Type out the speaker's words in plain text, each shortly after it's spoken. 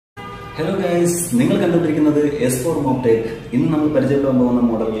Hello guys, നിങ്ങൾ കണ്ടുപിടിക്കുന്നത് S4 Moptech. ഇന്ന് നമ്മൾ പരിചയപ്പെടാൻ പോകുന്ന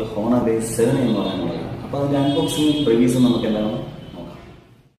മോഡൽ Honda Base 7 എന്ന് പറയുന്ന മോഡലാണ്. അപ്പോൾ അതിന്റെ അൺബോക്സിംഗും റിവ്യൂസും നമുക്ക് എന്താണ് നോക്കാം.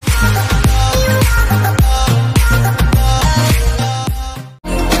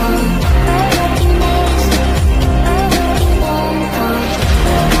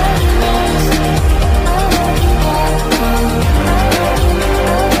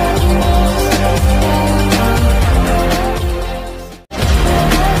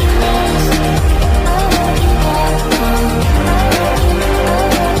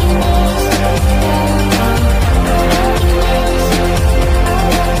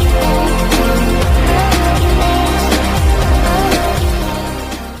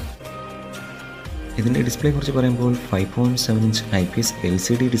 ഇതിൻ്റെ ഡിസ്പ്ലേ കുറിച്ച് പറയുമ്പോൾ 5.7 ഇഞ്ച് IPS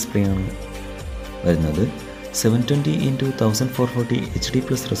LCD ഡിസ്പ്ലേ ആണ് വരുന്നത്. 720x1440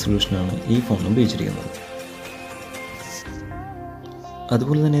 HD+ റെസൊല്യൂഷനാണ് ഈ ഫോൺ ഉപയോഗിച്ചിരിക്കുന്നത്.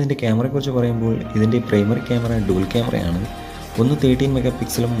 അതുപോലെ തന്നെ ഇതിൻ്റെ ക്യാമറയെക്കുറിച്ച് പറയുമ്പോൾ ഇതിൻ്റെ പ്രൈമറി ക്യാമറ ഡുവൽ ക്യാമറയാണ്. ഒന്ന് 13 മെഗാ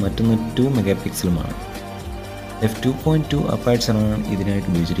പിക്സലും മറ്റൊന്ന് 2 മെഗാ പിക്സലുമാണ്. f2.2 അപ്പേർച്ചറാണ് ഇതിനായിട്ട്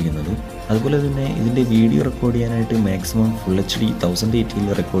ഉപയോഗിച്ചിരിക്കുന്നത്. അതുപോലെ തന്നെ ഇതിൻ്റെ വീഡിയോ റെക്കോർഡ് ചെയ്യാനായിട്ട് മാക്സിമം ഫുൾ HD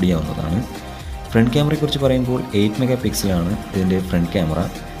 1080 റെക്കോർഡ് ചെയ്യാവുന്നതാണ്. ഫ്രണ്ട് ക്യാമറയെക്കുറിച്ച് പറയുമ്പോൾ 8 മെഗാ പിക്സലാണ് ഇതിൻ്റെ ഫ്രണ്ട് ക്യാമറ.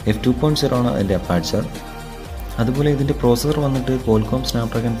 f2.0 ആണ് അതിൻ്റെ അപ്പാർച്ചർ. അതുപോലെ ഇതിൻ്റെ പ്രോസസ്സർ വന്നിട്ട് Qualcomm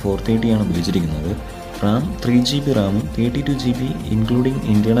Snapdragon 430 ആണ് ഉപയോഗിച്ചിരിക്കുന്നത്. റാം 3GB റാമും 32GB ഇൻക്ലൂഡിങ്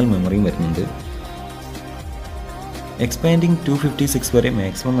ഇൻറ്റേർണൽ മെമ്മറിയും വരുന്നുണ്ട്. എക്സ്പാൻഡിങ് 256 വരെ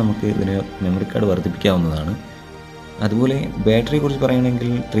മാക്സിമം നമുക്ക് ഇതിന് മെമ്മറി കാർഡ് വർദ്ധിപ്പിക്കാവുന്നതാണ്. അതുപോലെ ബാറ്ററിയെക്കുറിച്ച്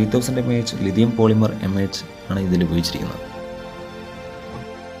പറയുകയാണെങ്കിൽ 3000 mAh ലിഥിയം പോളിമർ MH ആണ് ഇതിൽ ഉപയോഗിച്ചിരിക്കുന്നത്.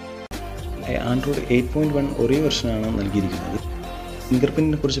 ആൻഡ്രോയിഡ് 8.1 ഒരേ വെർഷനാണ് നൽകിയിരിക്കുന്നത്. ഫിംഗർ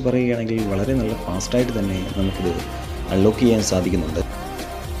പ്രിൻറ്റിനെ കുറിച്ച് പറയുകയാണെങ്കിൽ വളരെ നല്ല ഫാസ്റ്റായിട്ട് തന്നെ നമുക്കിത് അൺലോക്ക് ചെയ്യാൻ സാധിക്കുന്നുണ്ട്.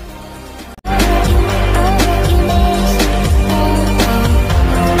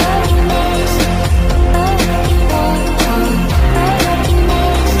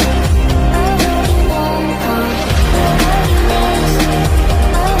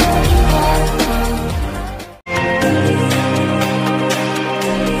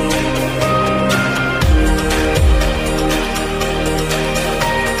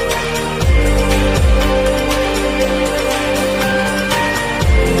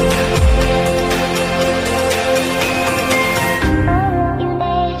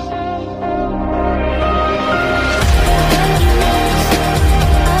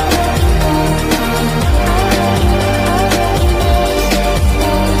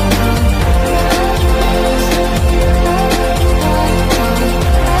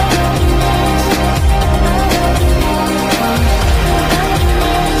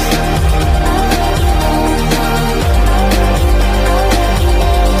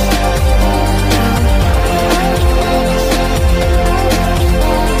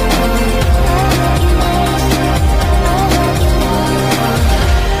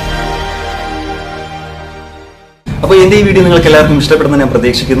 അപ്പോൾ എൻ്റെ ഈ വീഡിയോ നിങ്ങൾക്ക് എല്ലാവർക്കും ഇഷ്ടപ്പെടുമെന്ന് ഞാൻ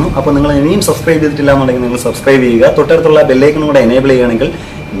പ്രതീക്ഷിക്കുന്നു. അപ്പോൾ നിങ്ങൾ ഇനിയും സബ്സ്ക്രൈബ് ചെയ്തിട്ടില്ല എന്നുണ്ടെങ്കിൽ നിങ്ങൾ സബ്സ്ക്രൈബ് ചെയ്യുക. തൊട്ടടുത്തുള്ള ബെല്ലൈക്കൺ കൂടെ എനേബിൾ ചെയ്യുകയാണെങ്കിൽ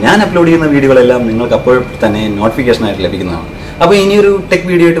ഞാൻ അപ്ലോഡ് ചെയ്യുന്ന വീഡിയോകളെല്ലാം നിങ്ങൾക്ക് അപ്പോൾ തന്നെ നോട്ടിഫിക്കേഷനായിട്ട് ലഭിക്കുന്നതാണ്. അപ്പോൾ ഇനിയൊരു ടെക്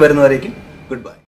വീഡിയോ ആയിട്ട് വരുന്നവരേക്കും ഗുഡ് ബൈ.